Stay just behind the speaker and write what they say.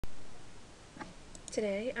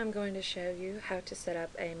Today I'm going to show you how to set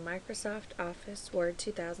up a Microsoft Office Word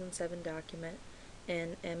 2007 document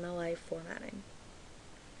in MLA formatting.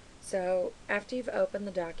 So after you've opened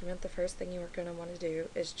the document, the first thing you're going to want to do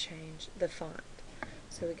is change the font.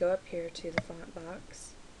 So we go up here to the font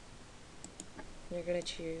box, and you're going to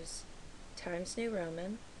choose Times New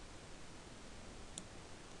Roman,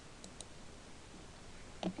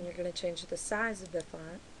 and you're going to change the size of the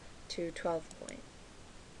font to 12 point.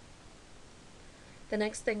 The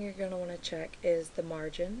next thing you're going to want to check is the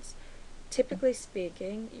margins. Typically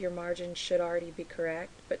speaking, your margins should already be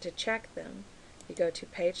correct, but to check them, you go to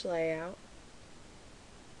Page Layout,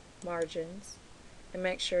 Margins, and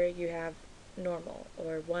make sure you have normal,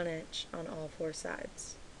 or 1 inch, on all 4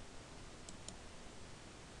 sides.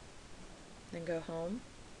 Then go Home.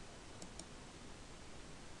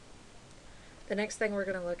 The next thing we're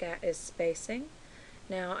going to look at is spacing.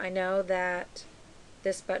 Now I know that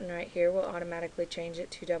this button right here will automatically change it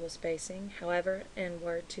to double spacing. However, in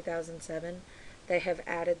Word 2007, they have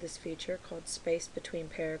added this feature called Space Between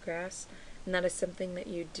Paragraphs, and that is something that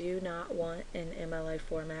you do not want in MLA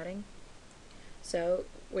formatting. So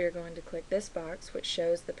we're going to click this box, which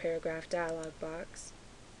shows the paragraph dialog box.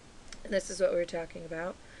 And this is what we were talking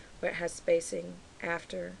about, where it has spacing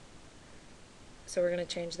after. So we're going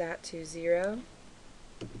to change that to 0.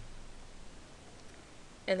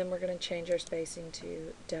 And then we're going to change our spacing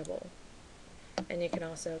to double. And you can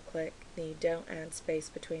also click the Don't Add Space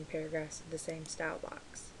Between Paragraphs in the same style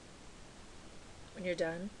box. When you're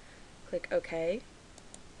done, click OK.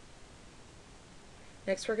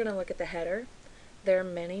 Next we're going to look at the header. There are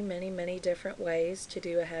many different ways to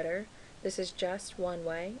do a header. This is just one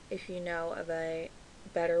way. If you know of a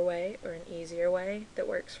better way or an easier way that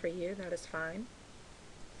works for you, that is fine.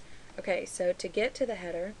 Okay, so to get to the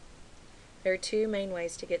header, there are 2 main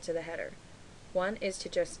ways to get to the header. One is to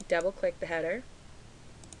just double click the header,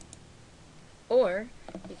 or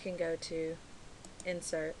you can go to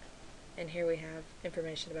Insert, and here we have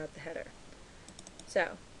information about the header.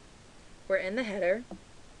 So we're in the header,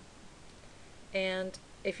 and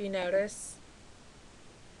if you notice,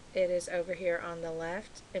 it is over here on the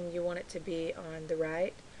left and you want it to be on the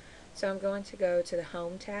right. So I'm going to go to the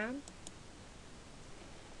Home tab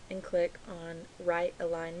and click on Right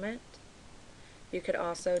Alignment. You could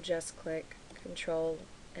also just click Control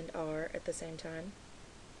and R at the same time.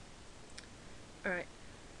 Alright,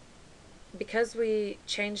 because we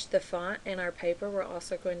changed the font in our paper, we're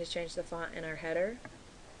also going to change the font in our header.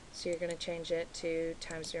 So you're going to change it to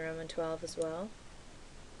Times New Roman 12 as well.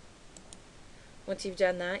 Once you've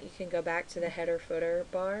done that, you can go back to the header footer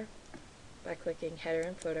bar by clicking Header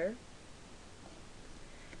and Footer.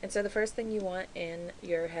 And so the first thing you want in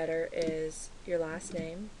your header is your last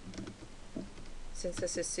name. Since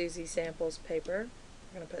this is Susie Sample's paper,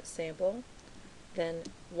 we're going to put Sample, then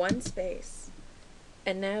 1 space,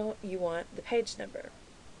 and now you want the page number.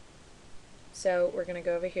 So we're going to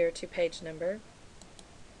go over here to Page Number,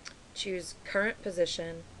 choose Current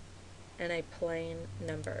Position, and a plain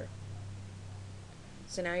number.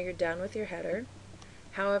 So now you're done with your header.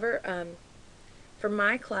 However, for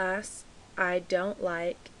my class, I don't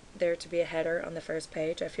like there to be a header on the first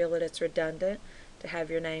page. I feel that it's redundant to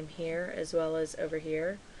have your name here as well as over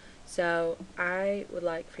here. So I would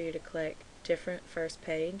like for you to click Different First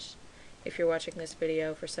Page. If you're watching this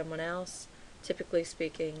video for someone else, typically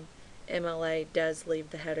speaking, MLA does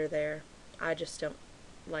leave the header there. I just don't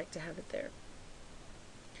like to have it there.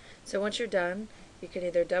 So once you're done, you can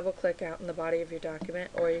either double click out in the body of your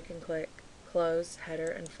document, or you can click Close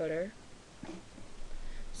Header and Footer.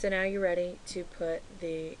 So now you're ready to put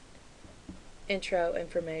the intro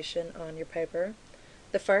information on your paper.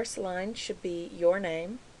 The first line should be your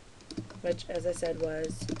name, which, as I said,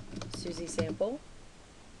 was Susie Sample.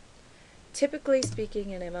 Typically speaking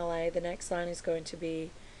in MLA, the next line is going to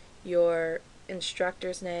be your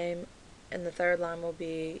instructor's name, and the third line will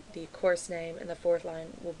be the course name, and the fourth line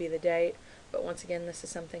will be the date. But once again, this is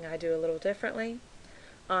something I do a little differently.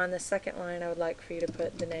 On the second line, I would like for you to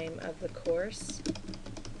put the name of the course.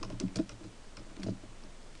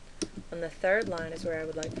 On the third line is where I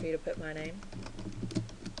would like for you to put my name.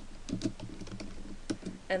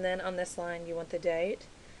 And then on this line, you want the date.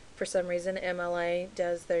 For some reason, MLA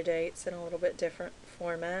does their dates in a little bit different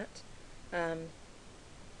format.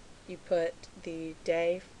 You put the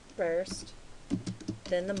day first,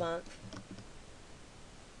 then the month,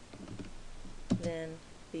 then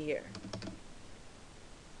the year.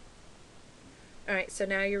 Alright, so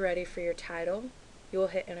now you're ready for your title. You will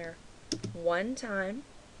hit enter 1 time.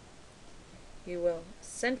 You will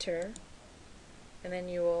center, and then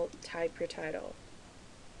you will type your title.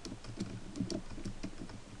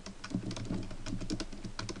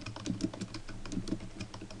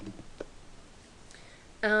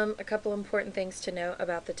 A couple important things to note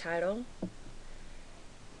about the title.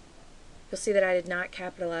 You'll see that I did not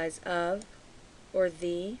capitalize of or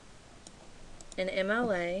the. In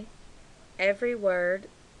MLA, every word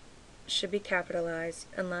should be capitalized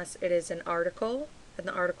unless it is an article, and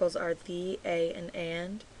the articles are the, a,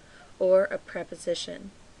 and, or a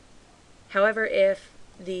preposition. However, if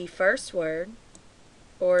the first word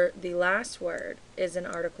or the last word is an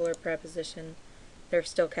article or preposition, they're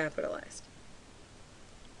still capitalized.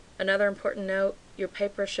 Another important note, your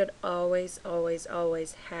paper should always, always,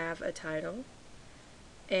 always have a title,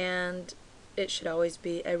 and it should always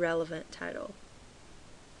be a relevant title.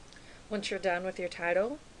 Once you're done with your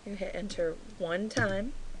title, you hit enter one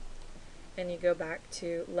time, and you go back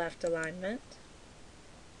to left alignment,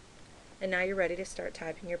 and now you're ready to start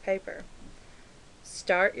typing your paper.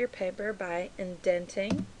 Start your paper by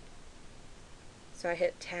indenting. So I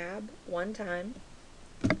hit tab one time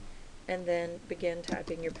and then begin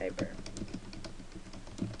typing your paper.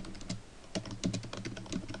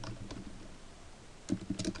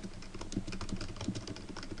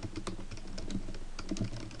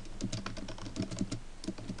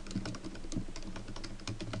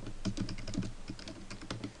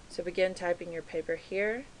 So begin typing your paper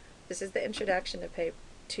here. This is the introduction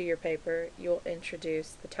to your paper. You'll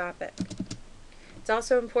introduce the topic. It's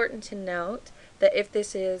also important to note that if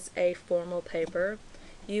this is a formal paper,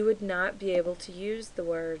 you would not be able to use the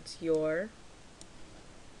words your,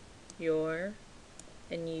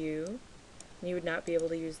 and you. You would not be able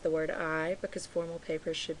to use the word I, because formal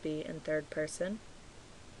papers should be in third person.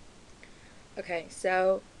 Okay,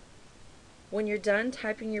 so when you're done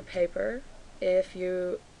typing your paper, if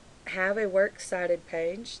you have a Works Cited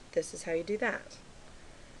page, this is how you do that.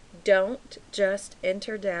 Don't just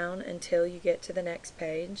enter down until you get to the next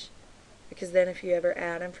page, because then if you ever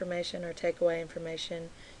add information or take away information,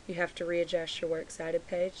 you have to readjust your Works Cited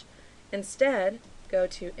page. Instead, go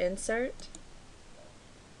to Insert,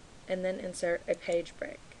 and then insert a page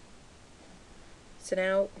break. So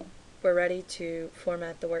now we're ready to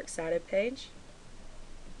format the Works Cited page.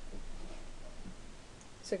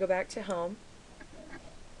 So go back to Home,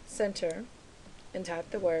 Center, and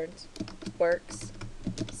type the words Works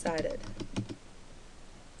Cited.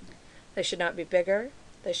 They should not be bigger.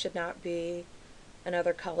 They should not be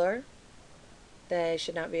another color. They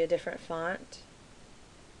should not be a different font.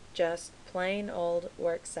 Just plain old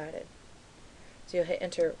Works Cited. So you'll hit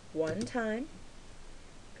enter one time,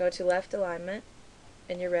 go to left alignment,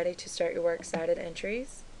 and you're ready to start your Works Cited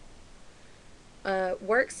entries.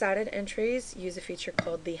 Works Cited entries use a feature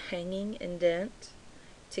called the hanging indent.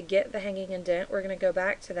 To get the hanging indent, we're going to go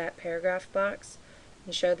back to that paragraph box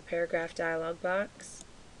and show the paragraph dialog box.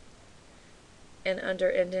 And under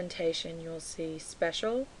indentation, you'll see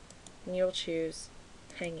special, and you'll choose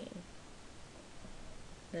hanging.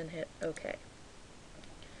 Then hit OK.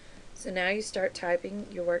 So now you start typing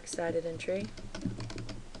your Works Cited entry.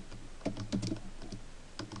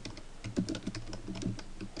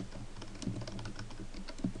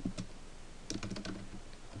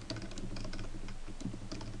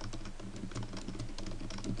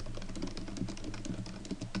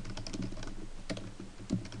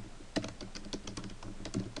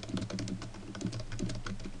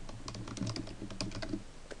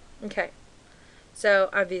 Okay. So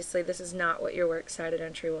obviously this is not what your Works Cited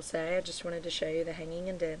entry will say. I just wanted to show you the hanging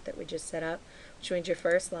indent that we just set up, which means your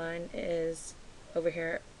first line is over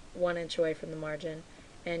here 1 inch away from the margin,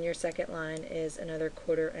 and your second line is another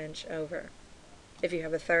 1/4 inch over. If you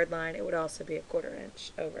have a third line, it would also be a 1/4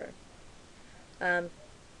 inch over.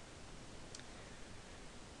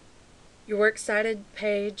 Your Works Cited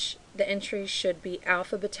page, the entry should be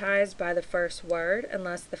alphabetized by the first word,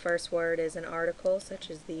 unless the first word is an article,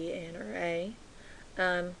 such as the, an, or a.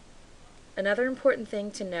 Another important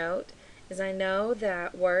thing to note is I know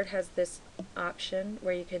that Word has this option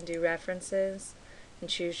where you can do references and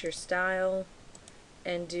choose your style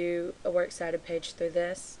and do a Works Cited page through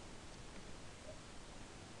this.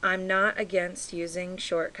 I'm not against using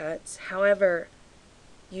shortcuts. However,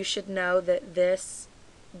 you should know that this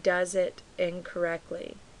does it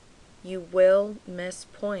incorrectly. You will miss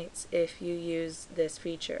points if you use this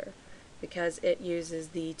feature, because it uses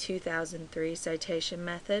the 2003 citation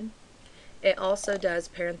method. It also does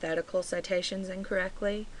parenthetical citations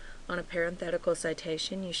incorrectly. On a parenthetical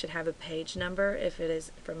citation, you should have a page number if it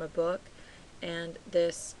is from a book, and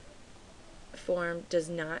this form does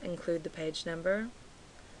not include the page number.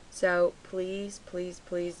 So please, please,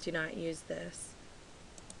 please do not use this.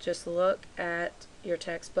 Just look at your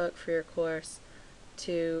textbook for your course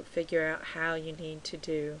to figure out how you need to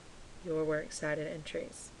do your Works Cited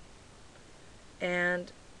entries.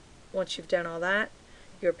 And once you've done all that,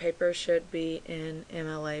 Your paper should be in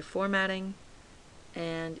MLA formatting,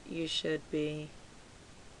 and you should be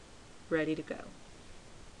ready to go.